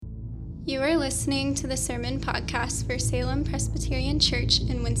You are listening to the Sermon Podcast for Salem Presbyterian Church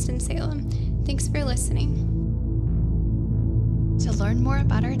in Winston-Salem. Thanks for listening. To learn more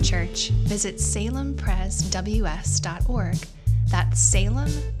about our church, visit salempresws.org. That's Salem,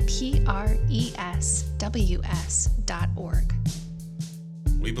 PRESWS.org.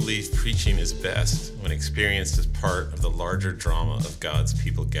 We believe preaching is best when experienced as part of the larger drama of God's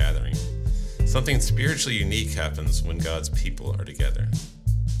people gathering. Something spiritually unique happens when God's people are together.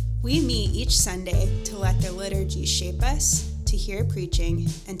 We meet each Sunday to let the liturgy shape us, to hear preaching,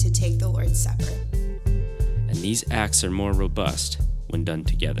 and to take the Lord's Supper. And these acts are more robust when done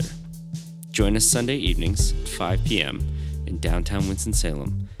together. Join us Sunday evenings at 5 p.m. in downtown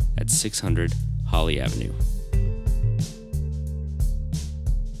Winston-Salem at 600 Holly Avenue.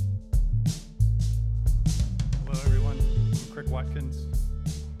 Hello everyone, I'm Crick Watkins.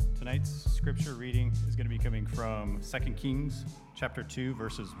 Tonight's scripture reading is going to be coming from 2 Kings chapter 2,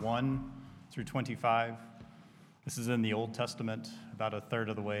 verses 1 through 25. This is in the Old Testament, about a third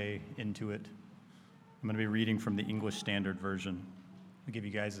of the way into it. I'm going to be reading from the English Standard Version. I'll give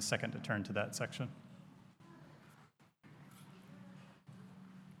you guys a second to turn to that section.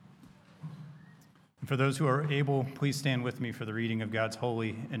 And for those who are able, please stand with me for the reading of God's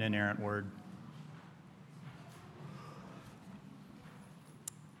holy and inerrant word.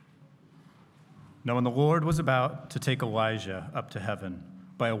 Now, when the Lord was about to take Elijah up to heaven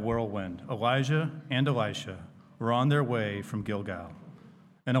by a whirlwind, Elijah and Elisha were on their way from Gilgal.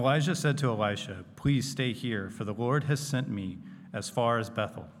 And Elijah said to Elisha, "Please stay here, for the Lord has sent me as far as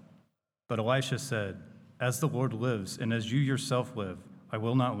Bethel." But Elisha said, "As the Lord lives, and as you yourself live, I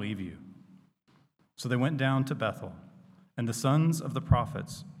will not leave you." So they went down to Bethel, and the sons of the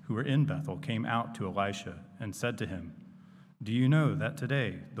prophets who were in Bethel came out to Elisha and said to him, "Do you know that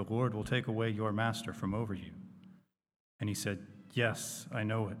today the Lord will take away your master from over you?" And he said, "Yes, I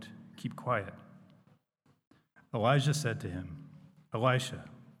know it. Keep quiet." Elijah said to him, "Elisha,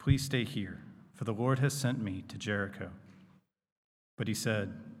 please stay here, for the Lord has sent me to Jericho." But he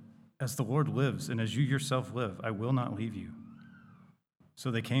said, "As the Lord lives, and as you yourself live, I will not leave you."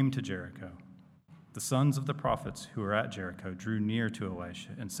 So they came to Jericho. The sons of the prophets who were at Jericho drew near to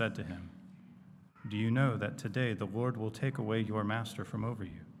Elisha and said to him, "Do you know that today the Lord will take away your master from over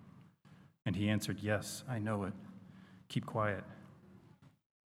you?" And he answered, "Yes, I know it. Keep quiet."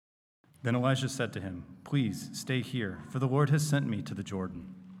 Then Elijah said to him, "Please stay here, for the Lord has sent me to the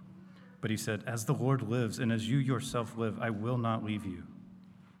Jordan." But he said, "As the Lord lives, and as you yourself live, I will not leave you."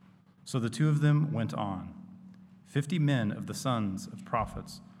 So the two of them went on. 50 men of the sons of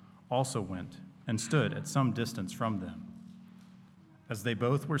prophets also went and stood at some distance from them, as they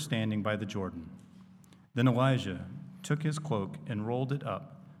both were standing by the Jordan. Then Elijah took his cloak and rolled it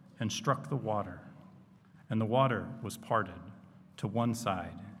up and struck the water, and the water was parted to one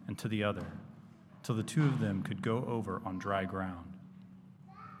side and to the other, till the two of them could go over on dry ground.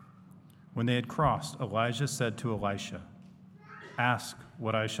 When they had crossed, Elijah said to Elisha, "Ask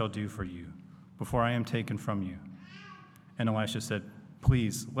what I shall do for you before I am taken from you." And Elisha said,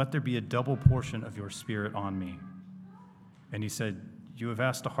 "Please, let there be a double portion of your spirit on me." And he said, "You have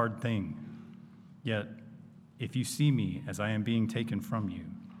asked a hard thing. Yet, if you see me as I am being taken from you,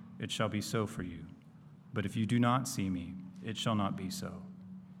 it shall be so for you. But if you do not see me, it shall not be so."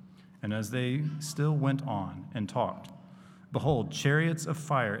 And as they still went on and talked, behold, chariots of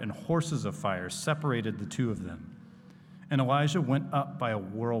fire and horses of fire separated the two of them. And Elijah went up by a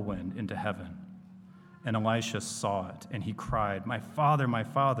whirlwind into heaven. And Elisha saw it, and he cried, my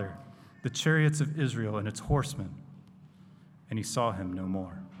father, the chariots of Israel and its horsemen." And he saw him no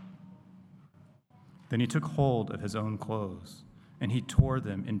more. Then he took hold of his own clothes, and he tore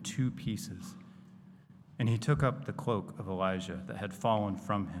them in two pieces. And he took up the cloak of Elijah that had fallen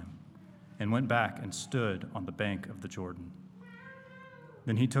from him, and went back and stood on the bank of the Jordan.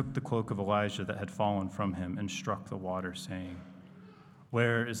 Then he took the cloak of Elijah that had fallen from him and struck the water, saying,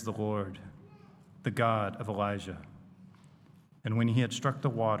 "Where is the Lord, the God of Elijah?" And when he had struck the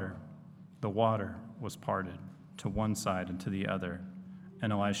water was parted to one side and to the other,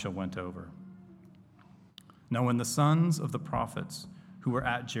 and Elisha went over. Now when the sons of the prophets who were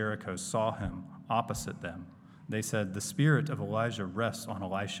at Jericho saw him opposite them, they said, "The spirit of Elijah rests on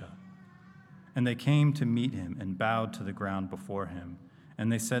Elisha." And they came to meet him and bowed to the ground before him.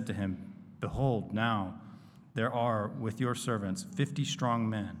 And they said to him, "Behold, now there are with your servants 50 strong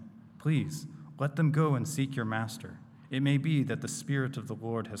men. Please, let them go and seek your master. It may be that the Spirit of the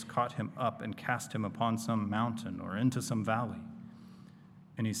Lord has caught him up and cast him upon some mountain or into some valley."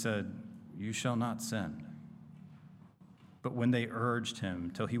 And he said, "You shall not send." But when they urged him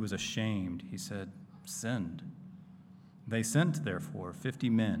till he was ashamed, he said, "Send." They sent, therefore, 50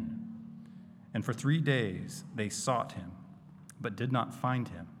 men, And for 3 days they sought him, but did not find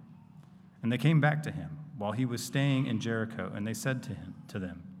him. And they came back to him while he was staying in Jericho, and they said to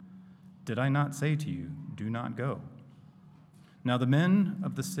them, "Did I not say to you, do not go?" Now the men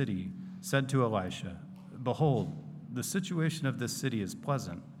of the city said to Elisha, "Behold, the situation of this city is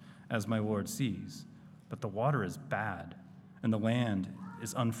pleasant, as my Lord sees, but the water is bad, and the land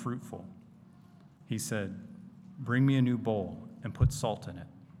is unfruitful." He said, "Bring me a new bowl and put salt in it."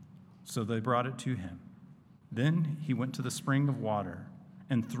 So they brought it to him. Then he went to the spring of water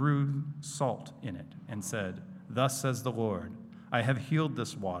and threw salt in it and said, "Thus says the Lord, I have healed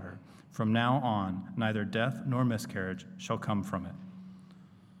this water. From now on, neither death nor miscarriage shall come from it."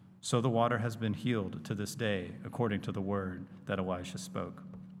 So the water has been healed to this day, according to the word that Elisha spoke.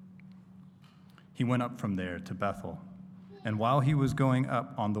 He went up from there to Bethel, and while he was going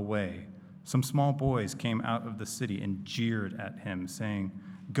up on the way, some small boys came out of the city and jeered at him, saying,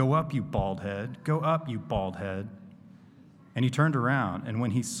 "Go up, you bald head! Go up, you bald head!" And he turned around, and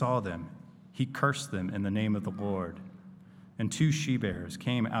when he saw them, he cursed them in the name of the Lord. And 2 she-bears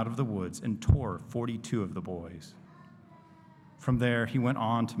came out of the woods and tore 42 of the boys. From there he went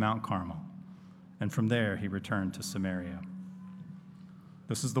on to Mount Carmel, and from there he returned to Samaria.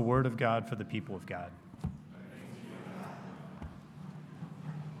 This is the word of God for the people of God.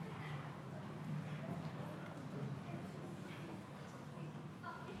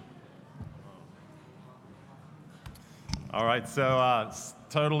 All right, so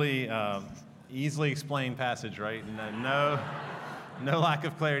totally easily explained passage, right? No lack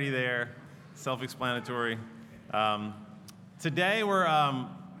of clarity there. Self-explanatory. Today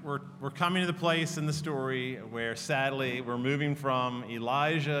we're coming to the place in the story where sadly we're moving from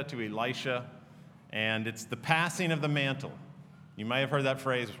Elijah to Elisha, and it's the passing of the mantle. You may have heard that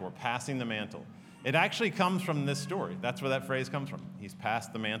phrase before, passing the mantle. It actually comes from this story. That's where that phrase comes from. He's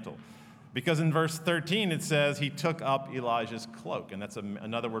passed the mantle. Because in verse 13 it says he took up Elijah's cloak, and that's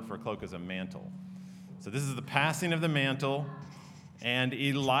another word for a cloak is a mantle. So this is the passing of the mantle, and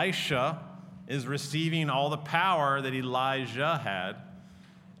Elisha is receiving all the power that Elijah had.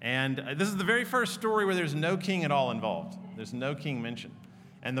 And this is the very first story where there's no king at all involved. There's no king mentioned.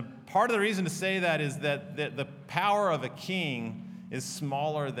 And the part of the reason to say that is that the power of a king is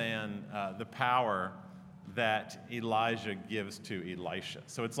smaller than the power that Elijah gives to Elisha.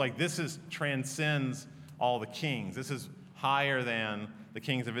 So it's like this transcends all the kings. This is higher than the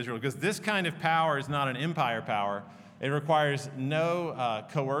kings of Israel, because this kind of power is not an empire power. It requires no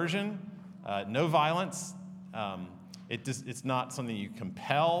coercion, no violence. It's not something you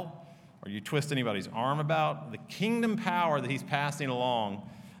compel or you twist anybody's arm about. The kingdom power that he's passing along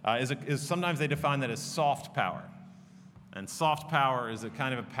is sometimes they define that as soft power. And soft power is a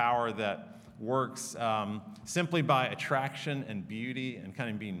kind of a power that works simply by attraction and beauty and kind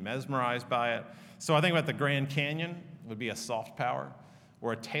of being mesmerized by it. So I think about the Grand Canyon would be a soft power,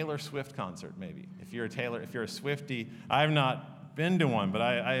 or a Taylor Swift concert maybe. If you're a Swiftie, I have not been to one, but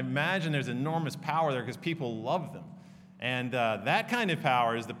I imagine there's enormous power there because people love them. And that kind of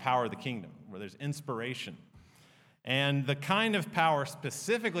power is the power of the kingdom, where there's inspiration. And the kind of power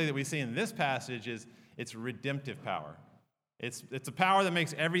specifically that we see in this passage is it's redemptive power. It's a power that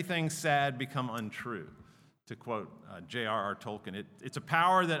makes everything sad become untrue, to quote J.R.R. Tolkien. It's a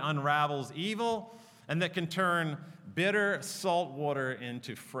power that unravels evil and that can turn bitter salt water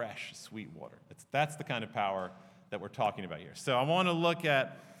into fresh sweet water. That's the kind of power that we're talking about here. So I want to look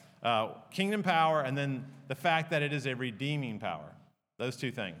at kingdom power and then the fact that it is a redeeming power. Those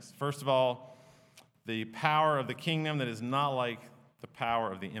two things. First of all, the power of the kingdom that is not like the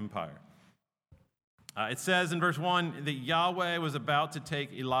power of the empire. It says in verse 1 that Yahweh was about to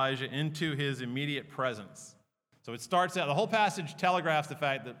take Elijah into his immediate presence. So it starts out, the whole passage telegraphs the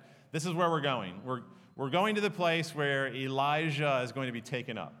fact that this is where we're going. We're going to the place where Elijah is going to be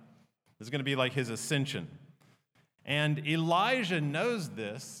taken up. This is going to be like his ascension. And Elijah knows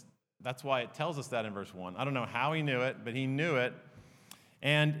this. That's why it tells us that in verse 1. I don't know how he knew it, but he knew it.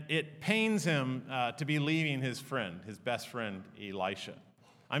 And it pains him to be leaving his best friend, Elisha.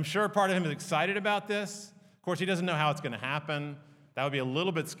 I'm sure part of him is excited about this. Of course, he doesn't know how it's going to happen. That would be a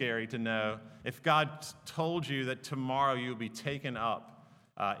little bit scary to know. If God told you that tomorrow you'll be taken up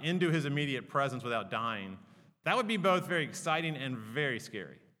into his immediate presence without dying, that would be both very exciting and very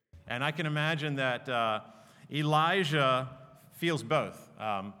scary. And I can imagine that Elijah feels both.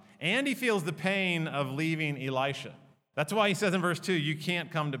 And he feels the pain of leaving Elisha. That's why he says in verse 2, you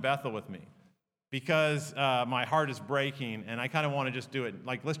can't come to Bethel with me, because my heart is breaking and I kind of want to just do it.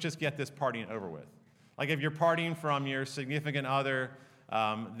 Like, let's just get this partying over with. Like if you're partying from your significant other,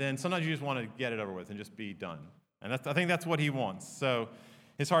 then sometimes you just want to get it over with and just be done. And I think that's what he wants. So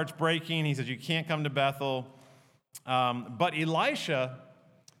his heart's breaking. He says, you can't come to Bethel. But Elisha,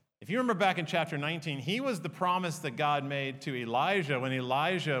 if you remember back in chapter 19, he was the promise that God made to Elijah when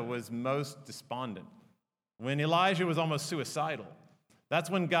Elijah was most despondent, when Elijah was almost suicidal. That's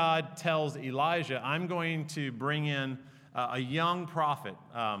when God tells Elijah, I'm going to bring in a young prophet,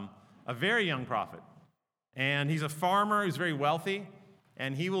 a very young prophet. And he's a farmer who's very wealthy,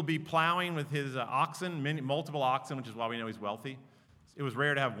 and he will be plowing with his oxen, multiple oxen, which is why we know he's wealthy. It was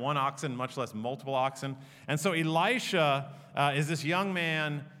rare to have one oxen, much less multiple oxen. And so Elisha is this young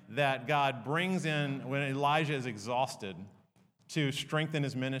man that God brings in when Elijah is exhausted to strengthen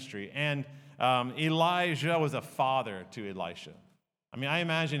his ministry. And Elijah was a father to Elisha. I mean, I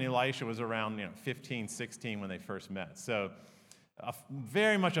imagine Elisha was around 15, 16 when they first met. So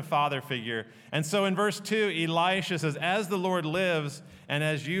very much a father figure. And so in verse 2, Elisha says, as the Lord lives and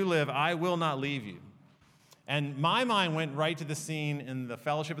as you live, I will not leave you. And my mind went right to the scene in the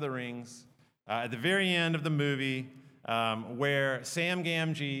Fellowship of the Rings at the very end of the movie where Sam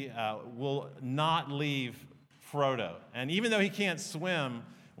Gamgee will not leave Frodo. And even though he can't swim,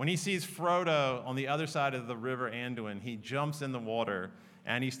 when he sees Frodo on the other side of the river Anduin, he jumps in the water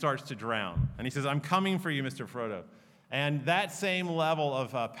and he starts to drown. And he says, I'm coming for you, Mr. Frodo. And that same level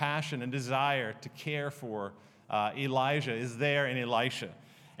of passion and desire to care for Elijah is there in Elisha.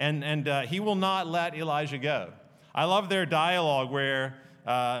 And he will not let Elijah go. I love their dialogue where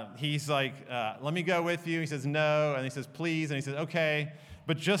he's like, let me go with you. He says, no. And he says, please. And he says, okay,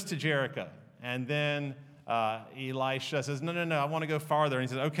 but just to Jericho. And then Elisha says, no, I want to go farther. And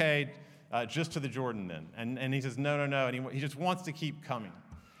he says, okay, just to the Jordan then. And he says, no. And he just wants to keep coming.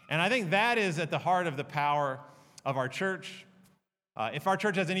 And I think that is at the heart of the power of our church. If our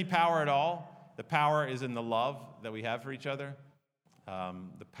church has any power at all, the power is in the love that we have for each other.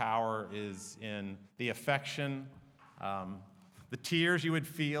 The power is in the affection, the tears you would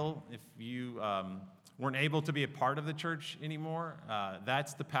feel if you weren't able to be a part of the church anymore.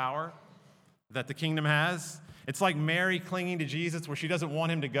 That's the power that the kingdom has. It's like Mary clinging to Jesus where she doesn't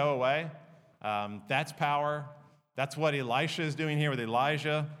want him to go away. That's power. That's what Elisha is doing here with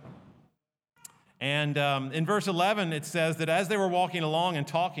Elijah. And in verse 11, it says that as they were walking along and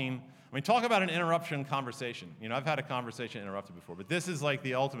talking, I mean, talk about an interruption conversation. I've had a conversation interrupted before, but this is like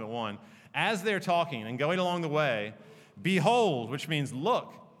the ultimate one. As they're talking and going along the way, behold, which means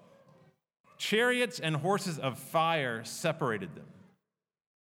look, chariots and horses of fire separated them.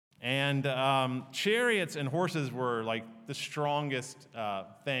 And chariots and horses were like the strongest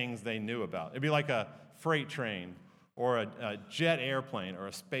things they knew about. It'd be like a freight train or a jet airplane or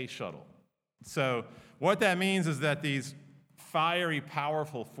a space shuttle. So what that means is that these fiery,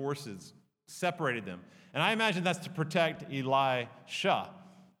 powerful forces separated them. And I imagine that's to protect Elisha,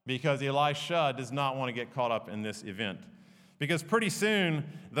 because Elisha does not want to get caught up in this event. Because pretty soon,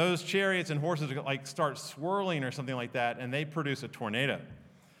 those chariots and horses like start swirling or something like that, and they produce a tornado.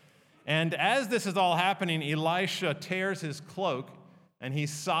 And as this is all happening, Elisha tears his cloak, and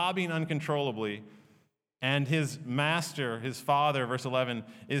he's sobbing uncontrollably. And his master, his father, verse 11,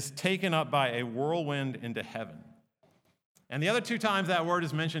 is taken up by a whirlwind into heaven. And the other two times that word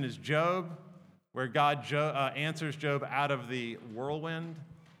is mentioned is Job, where God answers Job out of the whirlwind.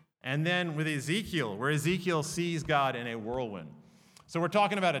 And then with Ezekiel, where Ezekiel sees God in a whirlwind. So we're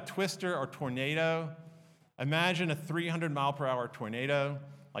talking about a twister or tornado. Imagine a 300-mile-per-hour tornado,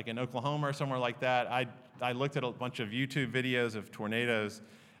 like in Oklahoma or somewhere like that. I looked at a bunch of YouTube videos of tornadoes.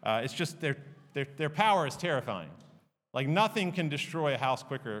 It's just their power is terrifying. Like nothing can destroy a house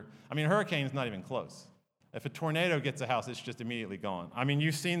quicker. I mean, a hurricane's not even close. If a tornado gets a house, it's just immediately gone. I mean,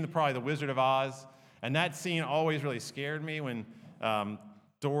 you've seen probably The Wizard of Oz, and that scene always really scared me when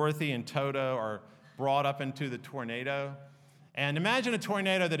Dorothy and Toto are brought up into the tornado. And imagine a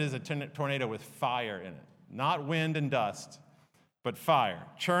tornado that is a tornado with fire in it. Not wind and dust, but fire,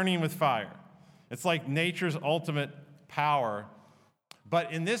 churning with fire. It's like nature's ultimate power.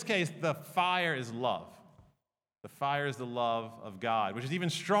 But in this case, the fire is love. The fire is the love of God, which is even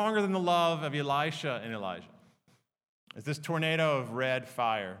stronger than the love of Elisha and Elijah. It's this tornado of red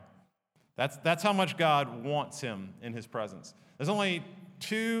fire. That's how much God wants him in his presence. There's only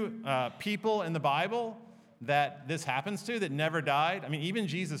two people in the Bible that this happens to that never died. I mean, even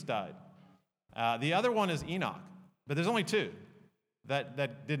Jesus died. The other one is Enoch. But there's only two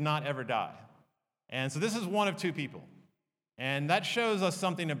that did not ever die. And so this is one of two people. And that shows us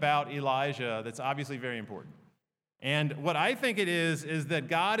something about Elijah that's obviously very important. And what I think it is that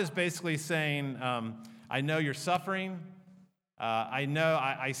God is basically saying, I know you're suffering.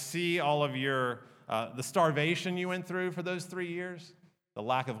 I see all of the starvation you went through for those 3 years, the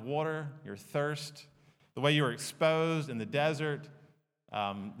lack of water, your thirst, the way you were exposed in the desert,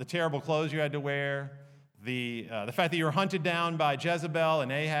 the terrible clothes you had to wear, the fact that you were hunted down by Jezebel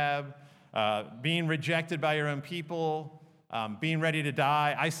and Ahab, being rejected by your own people, being ready to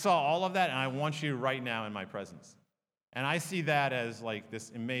die. I saw all of that, and I want you right now in my presence. And I see that as like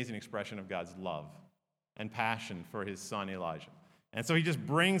this amazing expression of God's love and passion for his son Elijah. And so he just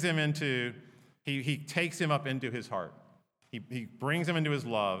brings him into, he takes him up into his heart. He brings him into his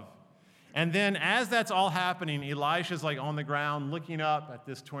love. And then as that's all happening, Elisha's like on the ground looking up at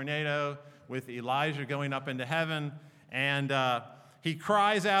this tornado with Elijah going up into heaven. And he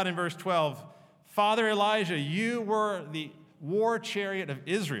cries out in verse 12, "Father Elijah, you were the war chariot of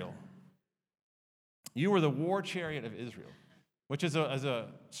Israel." You were the war chariot of Israel, which is a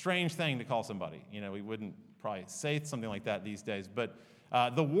strange thing to call somebody. You know, we wouldn't probably say something like that these days. But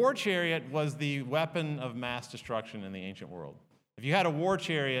the war chariot was the weapon of mass destruction in the ancient world. If you had a war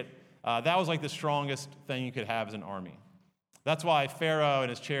chariot, that was like the strongest thing you could have as an army. That's why Pharaoh and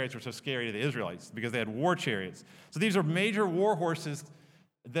his chariots were so scary to the Israelites, because they had war chariots. So these are major war horses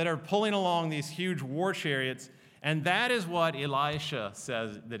that are pulling along these huge war chariots. And that is what Elisha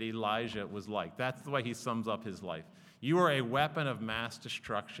says that Elijah was like. That's the way he sums up his life. You are a weapon of mass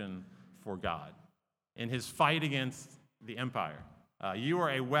destruction for God. In his fight against the empire, you are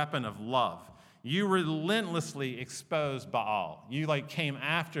a weapon of love. You relentlessly exposed Baal. You came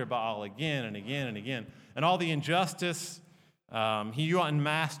after Baal again and again and again. And all the injustice, you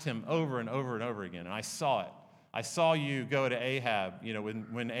unmasked him over and over and over again. And I saw it. I saw you go to Ahab,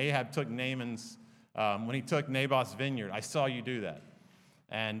 when Ahab took when he took Naboth's vineyard, I saw you do that.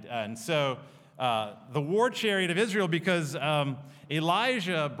 And so the war chariot of Israel, because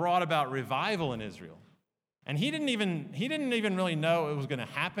Elijah brought about revival in Israel. And he didn't even really know it was going to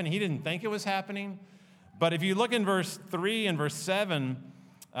happen. He didn't think it was happening. But if you look in verse 3 and verse 7,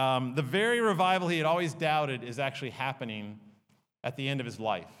 the very revival he had always doubted is actually happening at the end of his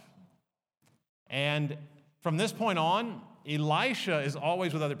life. And from this point on, Elisha is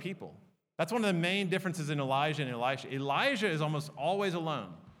always with other people. That's one of the main differences in Elijah and Elisha. Elijah is almost always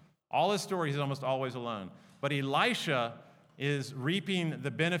alone. All his stories is almost always alone. But Elisha is reaping the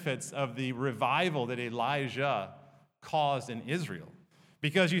benefits of the revival that Elijah caused in Israel.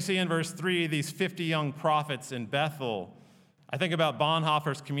 Because you see in verse 3, these 50 young prophets in Bethel. I think about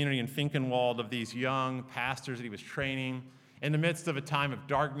Bonhoeffer's community in Finkenwald, of these young pastors that he was training in the midst of a time of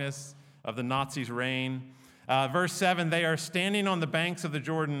darkness, of the Nazis' reign. Verse 7, they are standing on the banks of the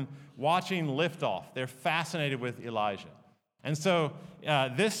Jordan watching liftoff. They're fascinated with Elijah. And so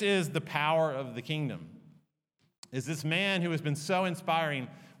this is the power of the kingdom, is this man who has been so inspiring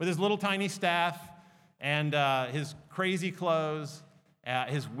with his little tiny staff and his crazy clothes,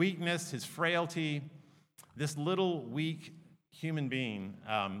 his weakness, his frailty, this little weak human being,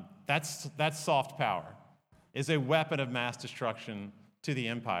 that's soft power, is a weapon of mass destruction to the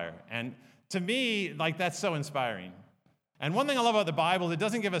empire. And to me, that's so inspiring. And one thing I love about the Bible is it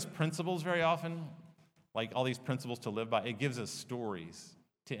doesn't give us principles very often, like all these principles to live by. It gives us stories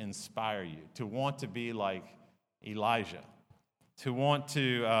to inspire you, to want to be like Elijah, to want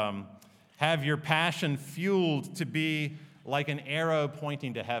to have your passion fueled to be like an arrow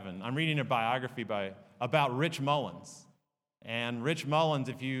pointing to heaven. I'm reading a biography about Rich Mullins. And Rich Mullins,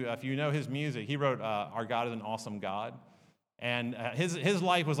 if you know his music, he wrote Our God is an Awesome God. And his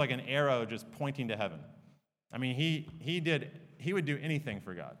life was like an arrow just pointing to heaven. I mean, he would do anything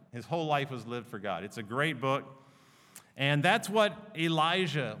for God. His whole life was lived for God. It's a great book. And that's what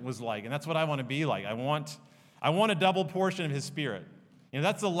Elijah was like, and that's what I want to be like. I want a double portion of his spirit.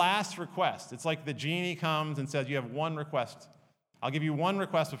 That's the last request. It's like the genie comes and says, you have one request. I'll give you one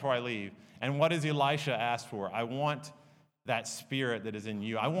request before I leave. And what does Elisha ask for? I want that spirit that is in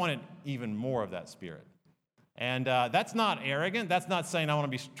you. I wanted even more of that spirit. And that's not arrogant. That's not saying I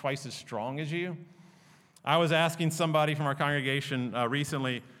want to be twice as strong as you. I was asking somebody from our congregation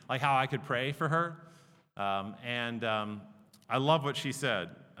recently, how I could pray for her. And I love what she said.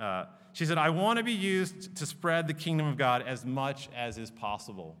 She said, I want to be used to spread the kingdom of God as much as is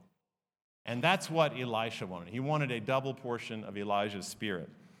possible. And that's what Elisha wanted. He wanted a double portion of Elijah's spirit.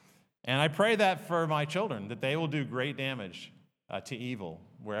 And I pray that for my children, that they will do great damage to evil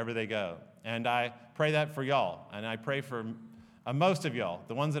wherever they go. And I pray that for y'all. And I pray for most of y'all,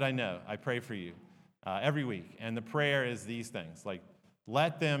 the ones that I know. I pray for you every week. And the prayer is these things,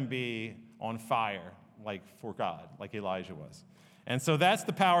 let them be on fire, for God, like Elijah was. And so that's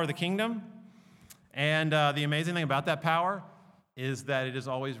the power of the kingdom. And the amazing thing about that power is that it is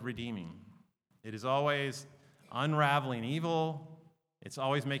always redeeming. It is always unraveling evil. It's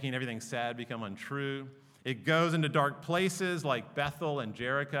always making everything sad become untrue. It goes into dark places like Bethel and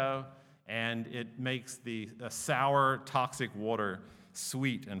Jericho, and it makes the sour, toxic water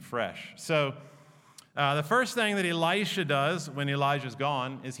sweet and fresh. So the first thing that Elisha does when Elijah's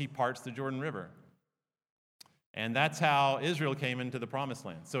gone is he parts the Jordan River. And that's how Israel came into the Promised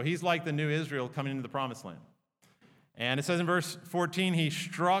Land. So he's like the new Israel coming into the Promised Land. And it says in verse 14, he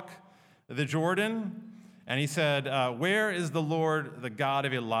struck the Jordan, and he said, where is the Lord, the God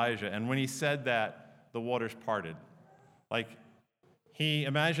of Elijah? And when he said that, the waters parted. Like, he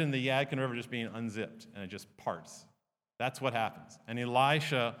imagined the Yadkin River just being unzipped, and it just parts. That's what happens. And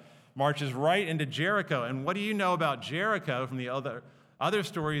Elisha marches right into Jericho. And what do you know about Jericho from the other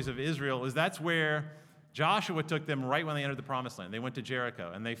stories of Israel is that's where Joshua took them right when they entered the Promised Land. They went to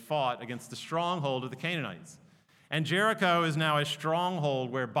Jericho, and they fought against the stronghold of the Canaanites. And Jericho is now a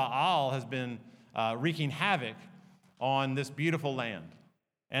stronghold where Baal has been wreaking havoc on this beautiful land.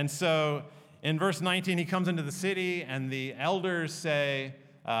 And so in verse 19, he comes into the city, and the elders say,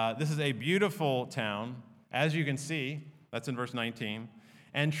 this is a beautiful town, as you can see. That's in verse 19.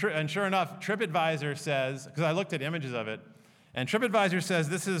 And sure enough, TripAdvisor says, because I looked at images of it, and TripAdvisor says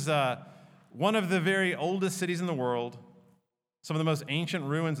this is one of the very oldest cities in the world, some of the most ancient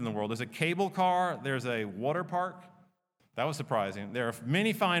ruins in the world. There's a cable car, there's a water park. That was surprising. There are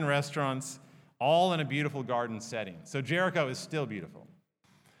many fine restaurants, all in a beautiful garden setting. So Jericho is still beautiful.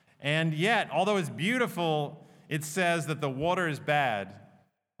 And yet, although it's beautiful, it says that the water is bad,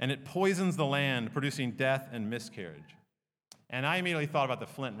 and it poisons the land, producing death and miscarriage. And I immediately thought about the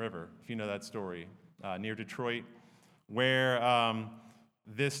Flint River, if you know that story, near Detroit, where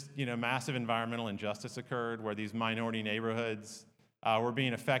this massive environmental injustice occurred, where these minority neighborhoods were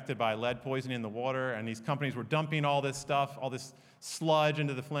being affected by lead poisoning in the water, and these companies were dumping all this stuff, all this sludge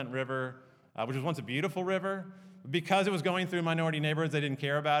into the Flint River, which was once a beautiful river. Because it was going through minority neighborhoods, they didn't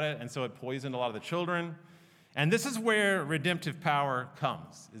care about it, and so it poisoned a lot of the children. And this is where redemptive power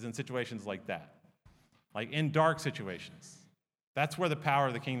comes, is in situations like that, like in dark situations. That's where the power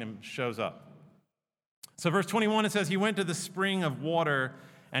of the kingdom shows up. So verse 21, it says, he went to the spring of water,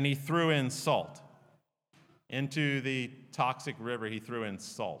 and he threw in salt. Into the toxic river, he threw in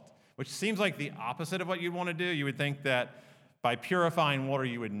salt, which seems like the opposite of what you'd want to do. You would think that by purifying water,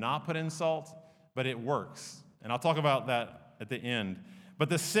 you would not put in salt, but it works. And I'll talk about that at the end. But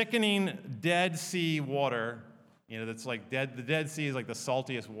the sickening Dead Sea water, that's like the Dead Sea is like the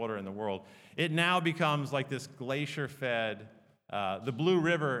saltiest water in the world. It now becomes like this glacier-fed, the Blue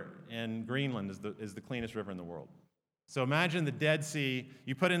River in Greenland is the cleanest river in the world. So imagine the Dead Sea,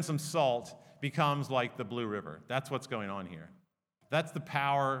 you put in some salt, becomes like the Blue River. That's what's going on here. That's the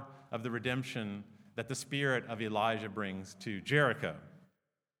power of the redemption that the spirit of Elijah brings to Jericho.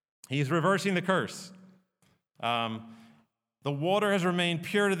 He's reversing the curse. The water has remained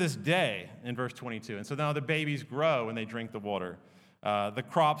pure to this day, in verse 22. And so now the babies grow when they drink the water. The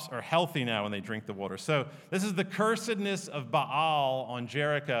crops are healthy now when they drink the water. So this is the cursedness of Baal on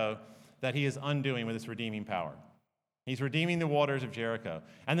Jericho that he is undoing with his redeeming power. He's redeeming the waters of Jericho.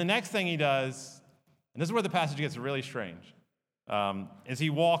 And the next thing he does, and this is where the passage gets really strange, is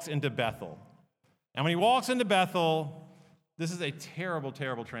he walks into Bethel. And when he walks into Bethel, this is a terrible,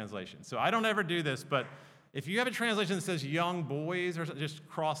 terrible translation. So I don't ever do this, but if you have a translation that says young boys, or just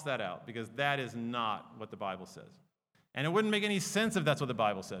cross that out, because that is not what the Bible says. And it wouldn't make any sense if that's what the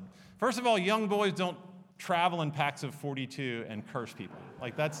Bible said. First of all, young boys don't travel in packs of 42 and curse people.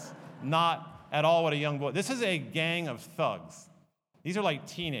 Like, that's not at all what a young boy... This is a gang of thugs. These are like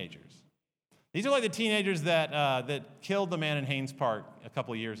teenagers. These are like the teenagers that killed the man in Haynes Park a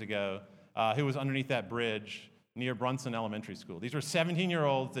couple of years ago, who was underneath that bridge near Brunson Elementary School. These were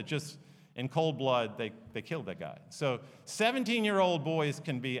 17-year-olds that just... in cold blood, they killed that guy. So 17-year-old boys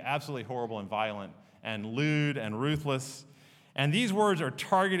can be absolutely horrible and violent and lewd and ruthless. And these words are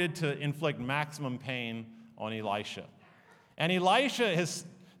targeted to inflict maximum pain on Elisha. And Elisha has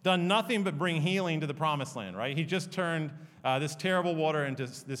done nothing but bring healing to the Promised Land, right? He just turned this terrible water into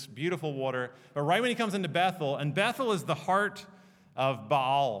this beautiful water. But right when he comes into Bethel, and Bethel is the heart of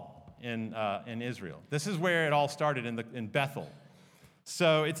Baal in Israel. This is where it all started, in Bethel.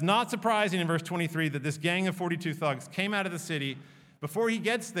 So it's not surprising in verse 23 that this gang of 42 thugs came out of the city before he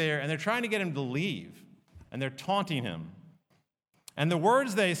gets there, and they're trying to get him to leave, and they're taunting him. And the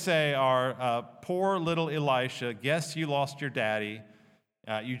words they say are, poor little Elisha, guess you lost your daddy.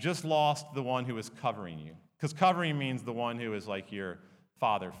 You just lost the one who was covering you. Because covering means the one who is like your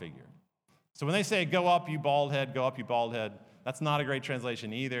father figure. So when they say, go up, you bald head, go up, you bald head, that's not a great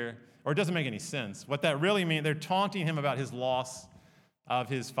translation either, or it doesn't make any sense. What that really means, they're taunting him about his loss of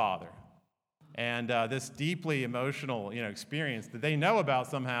his father. And this deeply emotional, experience that they know about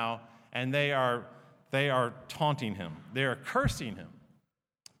somehow, and they are taunting him. They are cursing him.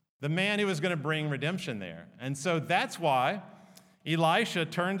 The man who was going to bring redemption there. And so that's why Elisha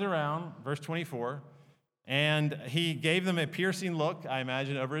turns around, verse 24, and he gave them a piercing look, I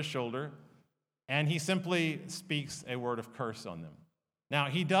imagine, over his shoulder, and he simply speaks a word of curse on them. Now,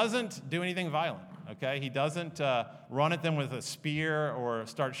 he doesn't do anything violent, okay? He doesn't run at them with a spear or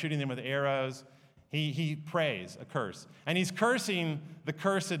start shooting them with arrows. He prays a curse. And he's cursing the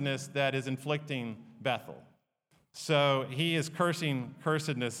cursedness that is inflicting Bethel. So he is cursing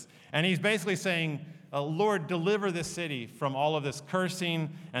cursedness, and he's basically saying, Lord, deliver this city from all of this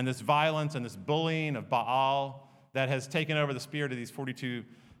cursing and this violence and this bullying of Baal that has taken over the spirit of these 42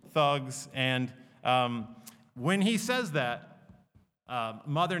 thugs. And when he says that,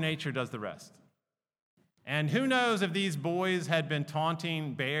 Mother Nature does the rest. And who knows if these boys had been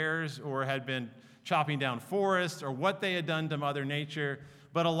taunting bears or had been chopping down forests or what they had done to Mother Nature.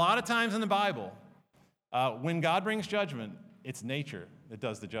 But a lot of times in the Bible, when God brings judgment, it's nature that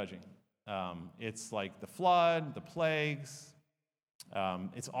does the judging. It's like the flood, the plagues.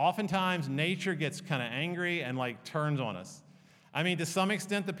 It's oftentimes nature gets kind of angry and like turns on us. I mean, to some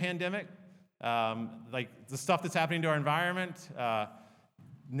extent, the pandemic, like the stuff that's happening to our environment,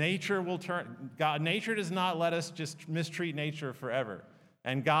 nature will turn. Nature does not let us just mistreat nature forever,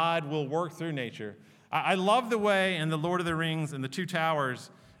 and God will work through nature. I love the way in the Lord of the Rings and the Two Towers,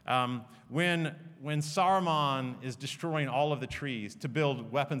 when Saruman is destroying all of the trees to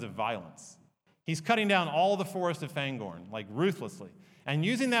build weapons of violence. He's cutting down all the forest of Fangorn, like ruthlessly, and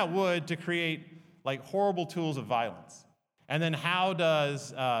using that wood to create like horrible tools of violence. And then how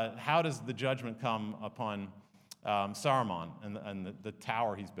does the judgment come upon Saruman and the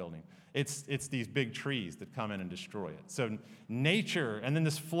tower he's building? It's these big trees that come in and destroy it. So nature, and then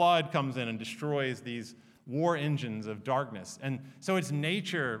this flood comes in and destroys these war engines of darkness. And so it's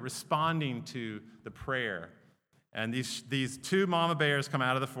nature responding to the prayer. And these two mama bears come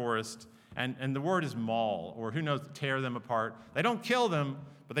out of the forest, and the word is maul, or who knows, tear them apart. They don't kill them,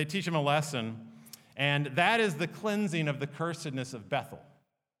 but they teach them a lesson. And that is the cleansing of the cursedness of Bethel,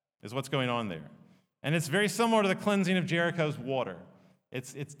 is what's going on there. And it's very similar to the cleansing of Jericho's water.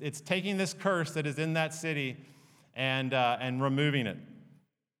 It's taking this curse that is in that city and removing it.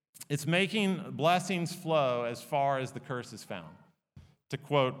 It's making blessings flow as far as the curse is found. To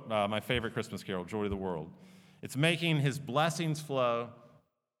quote my favorite Christmas carol, Joy to the World, it's making his blessings flow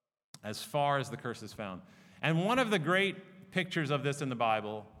as far as the curse is found. And one of the great pictures of this in the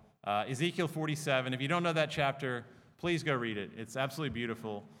Bible, Ezekiel 47. If you don't know that chapter, please go read it. It's absolutely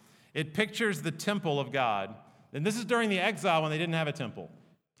beautiful. It pictures the temple of God. And this is during the exile when they didn't have a temple.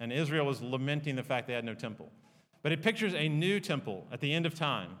 And Israel was lamenting the fact they had no temple. But it pictures a new temple at the end of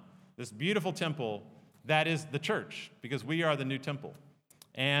time. This beautiful temple that is the church, because we are the new temple.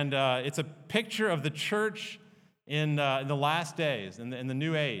 And it's a picture of the church in the last days, in the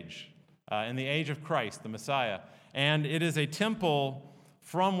new age, in the age of Christ, the Messiah. And it is a temple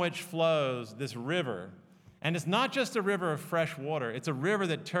from which flows this river. And it's not just a river of fresh water. It's a river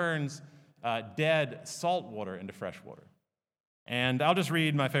that turns dead salt water into fresh water. And I'll just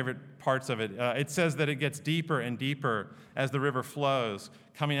read my favorite parts of it. It says that it gets deeper and deeper as the river flows,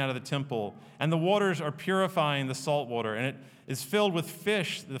 coming out of the temple. And the waters are purifying the salt water. And it is filled with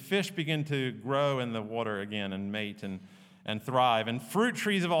fish. The fish begin to grow in the water again and mate and thrive. And fruit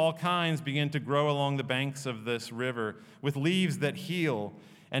trees of all kinds begin to grow along the banks of this river with leaves that heal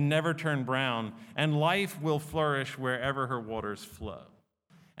and never turn brown. And life will flourish wherever her waters flow.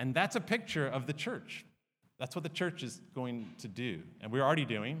 And that's a picture of the church. That's what the church is going to do, and we're already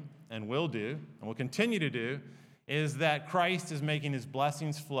doing, and will do, and will continue to do, is that Christ is making his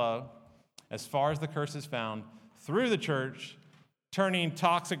blessings flow as far as the curse is found through the church, turning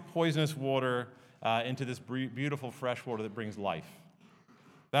toxic, poisonous water into this beautiful fresh water that brings life.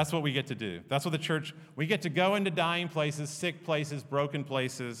 That's what we get to do. That's what the church, we get to go into dying places, sick places, broken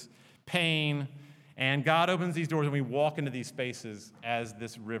places, pain, and God opens these doors and we walk into these spaces as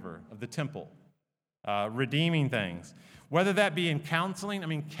this river of the temple. Redeeming things, whether that be in counseling. I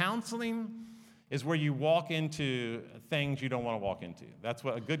mean, counseling is where you walk into things you don't want to walk into. That's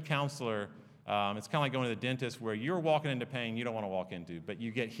what a good counselor, it's kind of like going to the dentist where you're walking into pain you don't want to walk into, but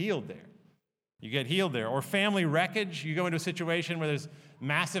you get healed there. You get healed there. Or family wreckage. You go into a situation where there's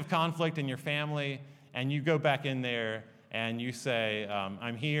massive conflict in your family, and you go back in there and you say,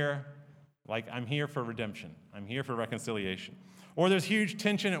 I'm here for redemption. I'm here for reconciliation. Or there's huge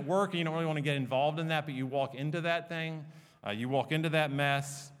tension at work, and you don't really want to get involved in that, but you walk into that thing. You walk into that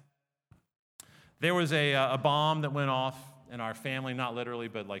mess. There was a bomb that went off in our family, not literally,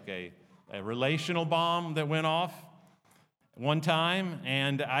 but like a relational bomb that went off one time,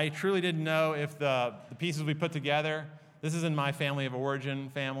 and I truly didn't know if the pieces we put together, this is in my family of origin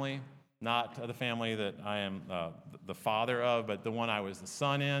family, not the family that I am the father of, but the one I was the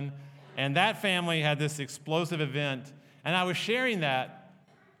son in. And that family had this explosive event, and I was sharing that.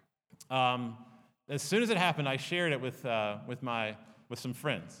 As soon as it happened, I shared it with some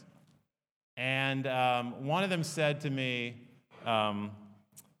friends. And one of them said to me,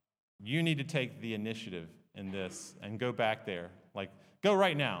 you need to take the initiative in this and go back there. Like, go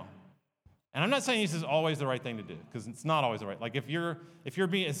right now. And I'm not saying this is always the right thing to do, because it's not always the right. Like, if you're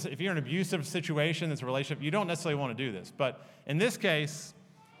in an abusive situation, it's a relationship, you don't necessarily want to do this. But in this case,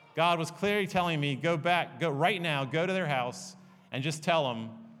 God was clearly telling me, go right now, go to their house, and just tell them,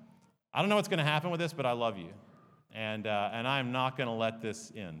 I don't know what's going to happen with this, but I love you. And I'm not going to let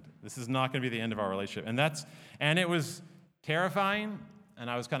this end. This is not going to be the end of our relationship. And it was terrifying, and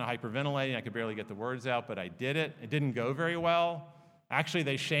I was kind of hyperventilating. I could barely get the words out, but I did it. It didn't go very well. Actually,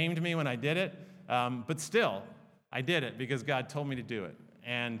 they shamed me when I did it, but still, I did it because God told me to do it.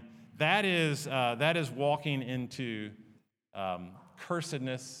 And that is walking into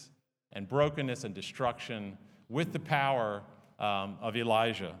cursedness and brokenness and destruction with the power of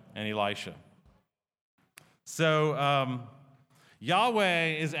Elijah and Elisha. So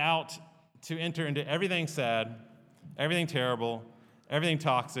Yahweh is out to enter into everything sad, everything terrible, everything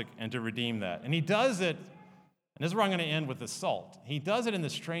toxic, and to redeem that. And he does it, and this is where I'm going to end with the salt. He does it in the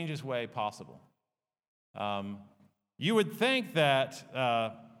strangest way possible. You would think that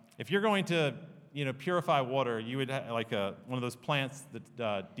if you're going to purify water, you would have like one of those plants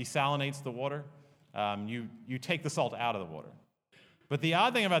that desalinates the water. You take the salt out of the water. But the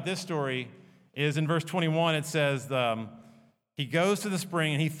odd thing about this story is in verse 21, it says he goes to the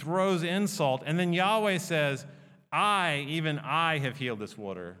spring and he throws in salt, and then Yahweh says, even I have healed this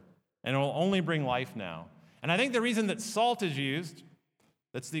water, and it will only bring life now. And I think the reason that salt is used,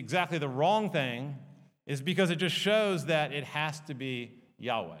 that's exactly the wrong thing, is because it just shows that it has to be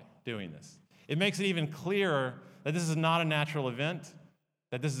Yahweh doing this. It makes it even clearer that this is not a natural event,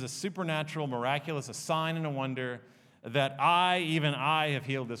 that this is a supernatural, miraculous, a sign and a wonder, that even I have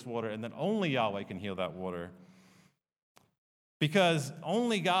healed this water, and that only Yahweh can heal that water. Because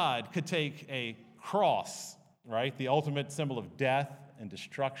only God could take a cross, right, the ultimate symbol of death and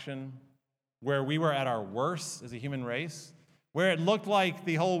destruction, where we were at our worst as a human race, where it looked like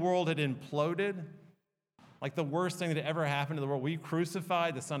the whole world had imploded, like the worst thing that had ever happened to the world. We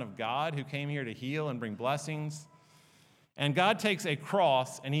crucified the Son of God who came here to heal and bring blessings. And God takes a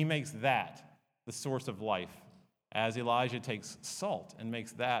cross and he makes that the source of life, as Elijah takes salt and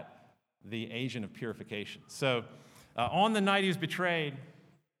makes that the agent of purification. So on the night he was betrayed,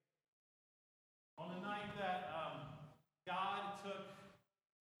 on the night that God took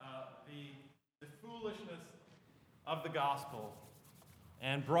the foolishness of the gospel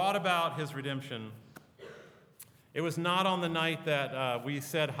and brought about his redemption, it was not on the night that we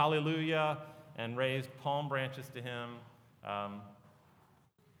said hallelujah and raised palm branches to him.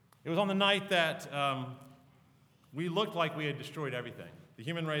 It was on the night that we looked like we had destroyed everything. The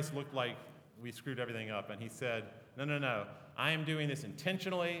human race looked like we screwed everything up. And he said, no, I am doing this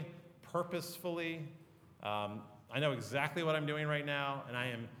intentionally, purposefully. I know exactly what I'm doing right now,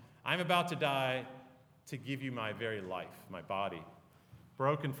 and I'm about to die to give you my very life, my body,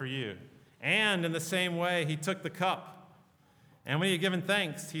 broken for you. And in the same way, he took the cup. And when he had given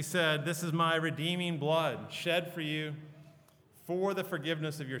thanks, he said, this is my redeeming blood shed for you for the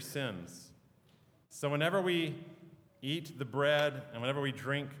forgiveness of your sins. So whenever we eat the bread and whenever we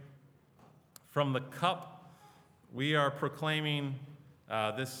drink from the cup, we are proclaiming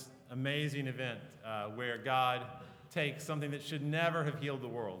this amazing event where God takes something that should never have healed the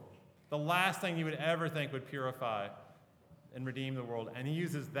world, the last thing you would ever think would purify and redeem the world, and he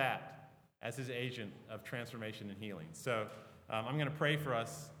uses that as his agent of transformation and healing. So I'm going to pray for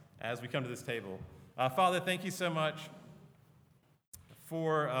us as we come to this table. Father, thank you so much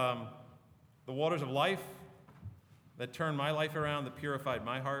for the waters of life that turned my life around, that purified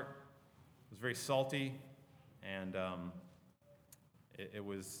my heart. It was very salty, and it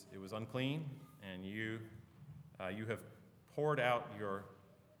was unclean, and you have poured out your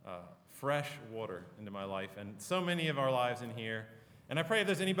fresh water into my life, and so many of our lives in here. And I pray if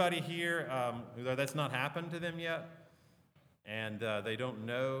there's anybody here that's not happened to them yet, and they don't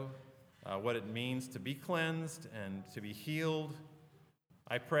know what it means to be cleansed and to be healed,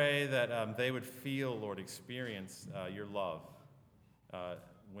 I pray that they would feel, Lord, experience your love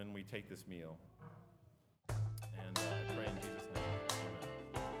when we take this meal. And I pray in Jesus' name.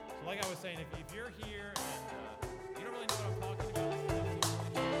 Amen. So like I was saying, if you're here and you don't really know what I'm talking about,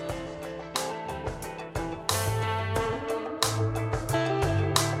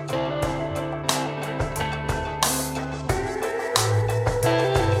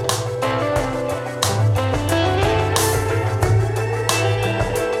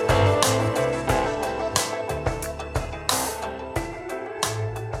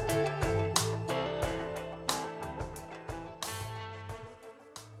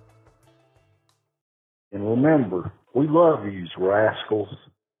 And remember, we love you, rascals.